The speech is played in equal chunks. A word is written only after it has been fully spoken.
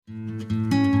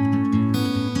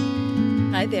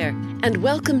Hi there, and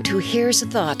welcome to Here's a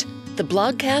Thought, the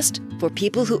blogcast for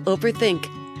people who overthink.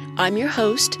 I'm your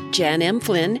host, Jan M.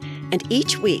 Flynn, and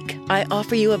each week I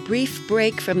offer you a brief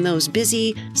break from those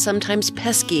busy, sometimes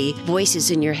pesky voices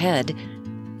in your head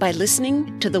by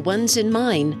listening to the ones in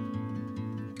mine.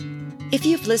 If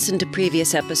you've listened to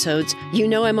previous episodes, you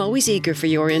know I'm always eager for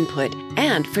your input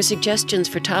and for suggestions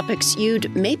for topics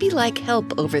you'd maybe like help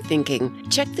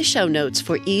overthinking. Check the show notes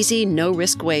for easy,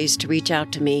 no-risk ways to reach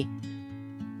out to me.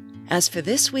 As for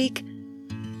this week,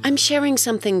 I'm sharing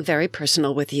something very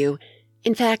personal with you.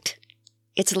 In fact,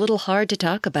 it's a little hard to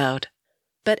talk about.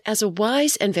 But as a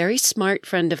wise and very smart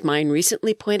friend of mine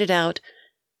recently pointed out,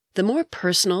 the more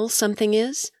personal something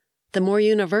is, the more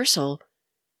universal.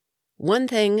 One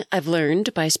thing I've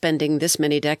learned by spending this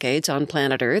many decades on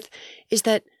planet Earth is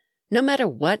that no matter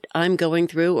what I'm going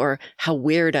through or how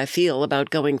weird I feel about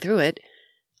going through it,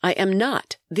 I am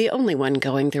not the only one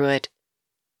going through it.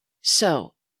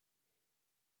 So,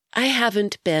 I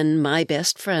haven't been my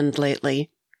best friend lately.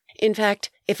 In fact,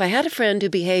 if I had a friend who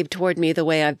behaved toward me the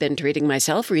way I've been treating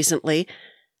myself recently,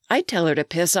 I'd tell her to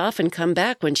piss off and come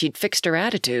back when she'd fixed her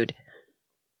attitude.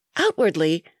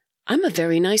 Outwardly, I'm a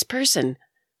very nice person.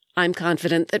 I'm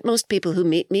confident that most people who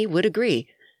meet me would agree.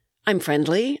 I'm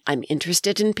friendly, I'm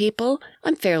interested in people,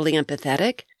 I'm fairly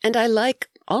empathetic, and I like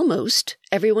almost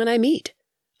everyone I meet.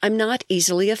 I'm not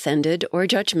easily offended or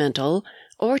judgmental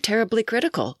or terribly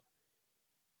critical.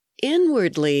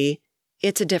 Inwardly,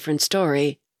 it's a different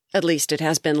story. At least it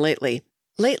has been lately.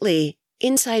 Lately,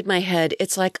 inside my head,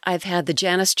 it's like I've had the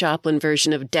Janis Joplin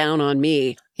version of Down on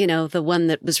Me. You know, the one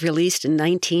that was released in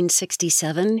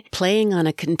 1967, playing on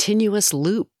a continuous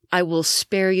loop. I will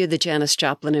spare you the Janis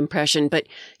Joplin impression, but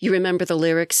you remember the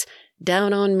lyrics?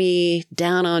 Down on me,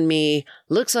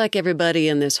 looks like everybody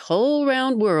in this whole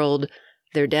round world,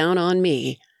 they're down on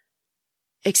me.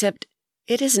 Except,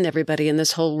 it isn't everybody in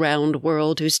this whole round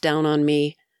world who's down on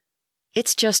me.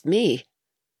 It's just me.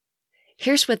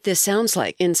 Here's what this sounds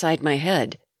like inside my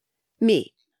head.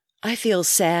 Me. I feel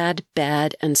sad,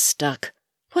 bad, and stuck.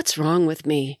 What's wrong with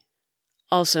me?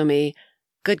 Also me.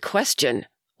 Good question.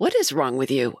 What is wrong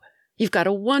with you? You've got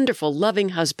a wonderful, loving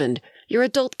husband. Your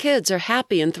adult kids are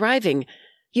happy and thriving.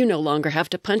 You no longer have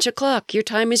to punch a clock. Your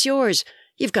time is yours.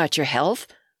 You've got your health.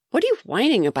 What are you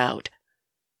whining about?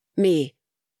 Me.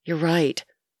 You're right.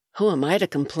 Who am I to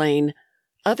complain?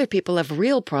 Other people have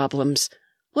real problems.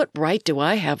 What right do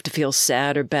I have to feel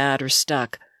sad or bad or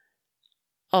stuck?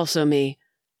 Also me.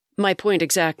 My point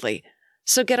exactly.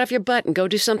 So get off your butt and go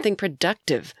do something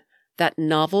productive. That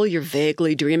novel you're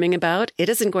vaguely dreaming about, it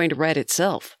isn't going to write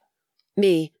itself.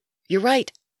 Me. You're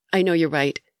right. I know you're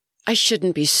right. I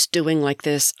shouldn't be stewing like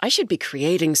this. I should be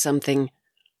creating something.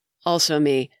 Also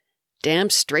me.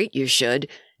 Damn straight you should.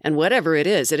 And whatever it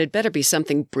is, it had better be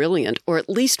something brilliant, or at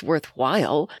least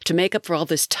worthwhile, to make up for all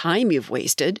this time you've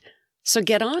wasted. So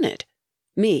get on it.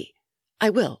 Me.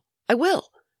 I will.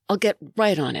 I'll get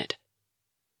right on it.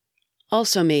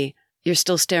 Also me. You're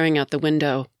still staring out the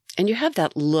window, and you have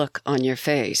that look on your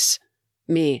face.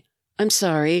 Me. I'm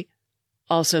sorry.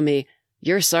 Also me.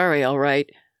 You're sorry, all right.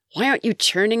 Why aren't you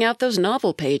churning out those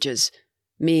novel pages?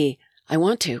 Me. I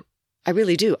want to. I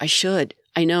really do. I should.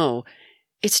 I know.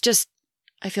 It's just,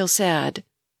 I feel sad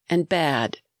and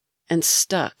bad and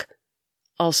stuck.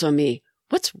 Also me.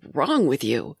 What's wrong with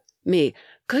you? Me.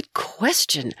 Good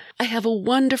question. I have a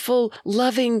wonderful,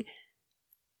 loving...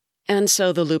 And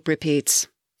so the loop repeats.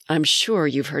 I'm sure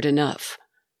you've heard enough.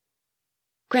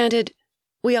 Granted,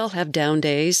 we all have down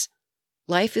days.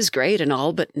 Life is great and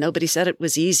all, but nobody said it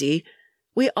was easy.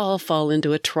 We all fall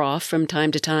into a trough from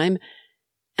time to time.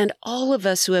 And all of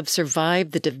us who have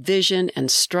survived the division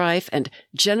and strife and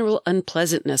general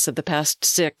unpleasantness of the past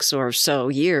 6 or so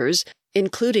years,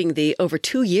 including the over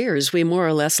 2 years we more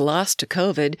or less lost to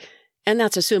COVID, and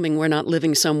that's assuming we're not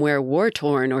living somewhere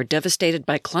war-torn or devastated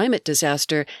by climate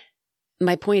disaster.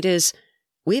 My point is,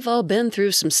 we've all been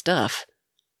through some stuff.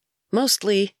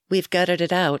 Mostly, we've gutted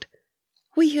it out.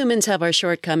 We humans have our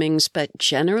shortcomings, but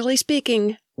generally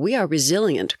speaking, we are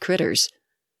resilient critters.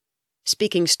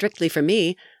 Speaking strictly for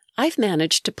me, I've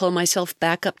managed to pull myself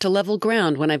back up to level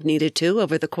ground when I've needed to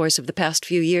over the course of the past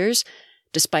few years,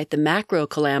 despite the macro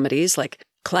calamities like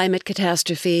climate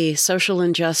catastrophe, social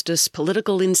injustice,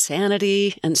 political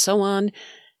insanity, and so on,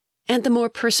 and the more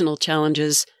personal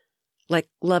challenges like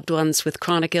loved ones with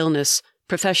chronic illness,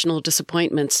 professional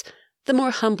disappointments, the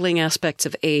more humbling aspects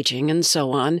of aging, and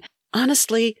so on.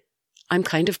 Honestly, I'm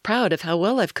kind of proud of how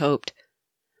well I've coped.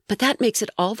 But that makes it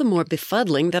all the more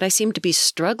befuddling that I seem to be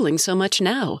struggling so much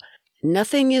now.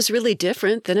 Nothing is really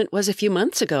different than it was a few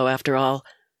months ago, after all.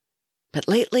 But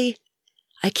lately,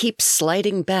 I keep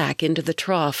sliding back into the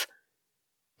trough.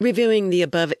 Reviewing the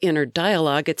above inner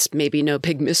dialogue, it's maybe no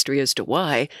big mystery as to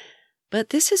why,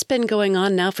 but this has been going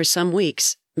on now for some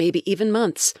weeks, maybe even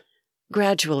months,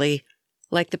 gradually,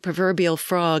 like the proverbial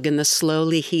frog in the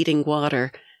slowly heating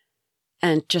water.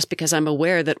 And just because I'm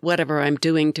aware that whatever I'm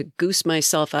doing to goose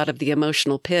myself out of the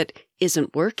emotional pit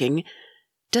isn't working,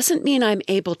 doesn't mean I'm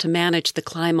able to manage the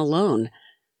climb alone.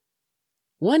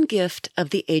 One gift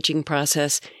of the aging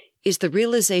process is the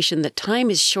realization that time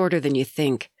is shorter than you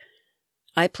think.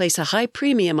 I place a high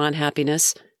premium on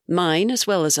happiness, mine as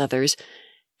well as others,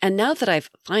 and now that I've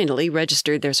finally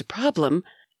registered there's a problem,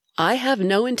 I have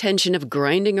no intention of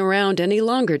grinding around any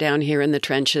longer down here in the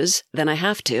trenches than I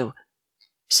have to.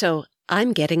 So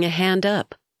I'm getting a hand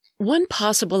up. One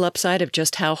possible upside of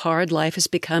just how hard life has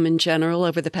become in general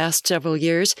over the past several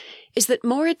years is that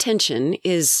more attention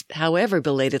is, however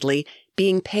belatedly,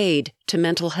 being paid to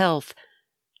mental health.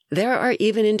 There are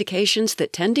even indications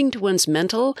that tending to one's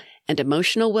mental and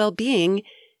emotional well-being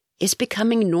is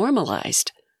becoming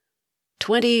normalized.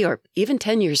 20 or even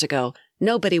 10 years ago,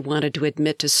 nobody wanted to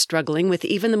admit to struggling with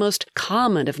even the most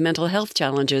common of mental health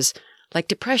challenges, like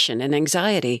depression and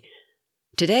anxiety.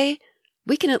 Today,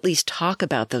 we can at least talk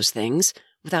about those things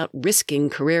without risking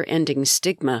career-ending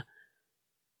stigma.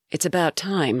 It's about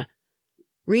time.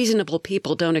 Reasonable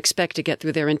people don't expect to get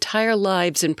through their entire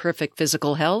lives in perfect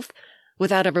physical health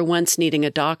without ever once needing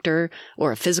a doctor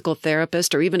or a physical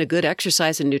therapist or even a good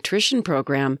exercise and nutrition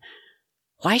program.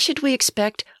 Why should we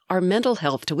expect our mental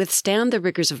health to withstand the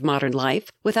rigors of modern life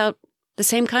without the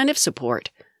same kind of support?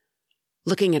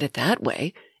 Looking at it that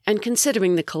way, and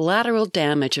considering the collateral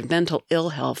damage of mental ill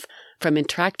health from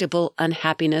intractable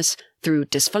unhappiness through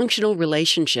dysfunctional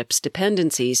relationships,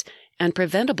 dependencies, and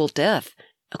preventable death,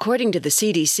 according to the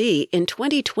CDC, in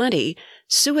 2020,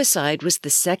 suicide was the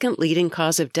second leading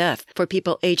cause of death for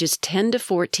people ages 10 to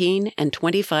 14 and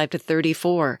 25 to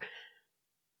 34.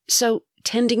 So,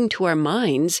 tending to our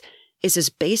minds is as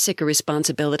basic a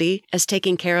responsibility as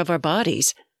taking care of our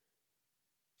bodies.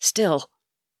 Still,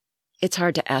 it's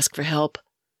hard to ask for help.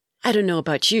 I don't know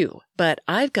about you, but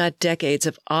I've got decades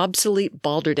of obsolete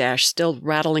balderdash still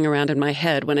rattling around in my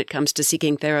head when it comes to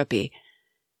seeking therapy.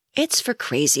 It's for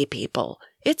crazy people.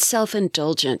 It's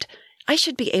self-indulgent. I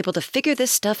should be able to figure this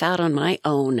stuff out on my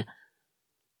own.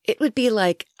 It would be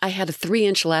like I had a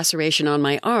 3-inch laceration on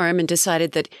my arm and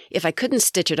decided that if I couldn't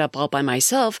stitch it up all by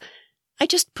myself,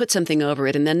 I'd just put something over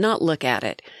it and then not look at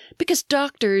it, because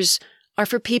doctors are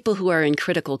for people who are in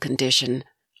critical condition.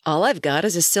 All I've got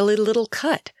is a silly little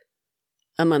cut.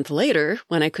 A month later,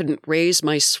 when I couldn't raise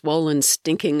my swollen,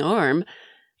 stinking arm,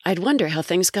 I'd wonder how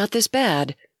things got this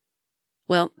bad.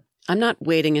 Well, I'm not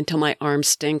waiting until my arm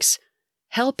stinks.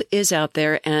 Help is out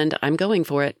there, and I'm going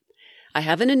for it. I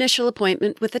have an initial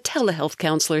appointment with a telehealth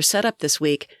counselor set up this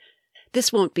week.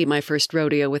 This won't be my first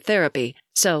rodeo with therapy,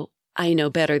 so I know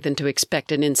better than to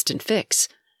expect an instant fix.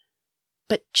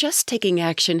 But just taking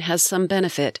action has some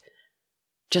benefit.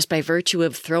 Just by virtue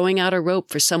of throwing out a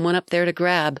rope for someone up there to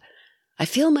grab, I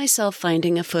feel myself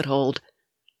finding a foothold.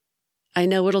 I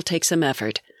know it'll take some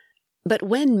effort. But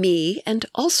when me, and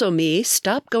also me,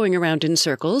 stop going around in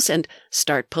circles and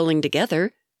start pulling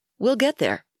together, we'll get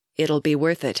there. It'll be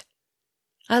worth it.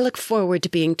 I look forward to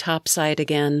being topside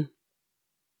again.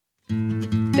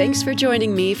 Thanks for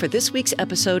joining me for this week's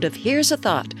episode of Here's a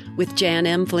Thought with Jan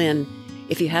M. Flynn.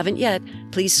 If you haven't yet,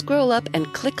 please scroll up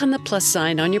and click on the plus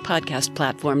sign on your podcast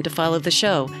platform to follow the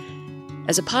show.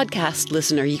 As a podcast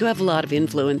listener, you have a lot of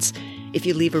influence. If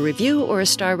you leave a review or a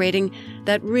star rating,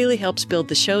 that really helps build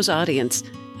the show's audience,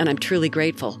 and I'm truly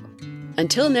grateful.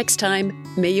 Until next time,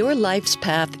 may your life's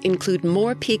path include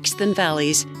more peaks than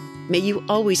valleys. May you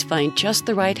always find just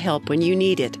the right help when you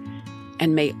need it.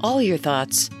 And may all your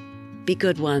thoughts be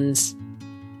good ones.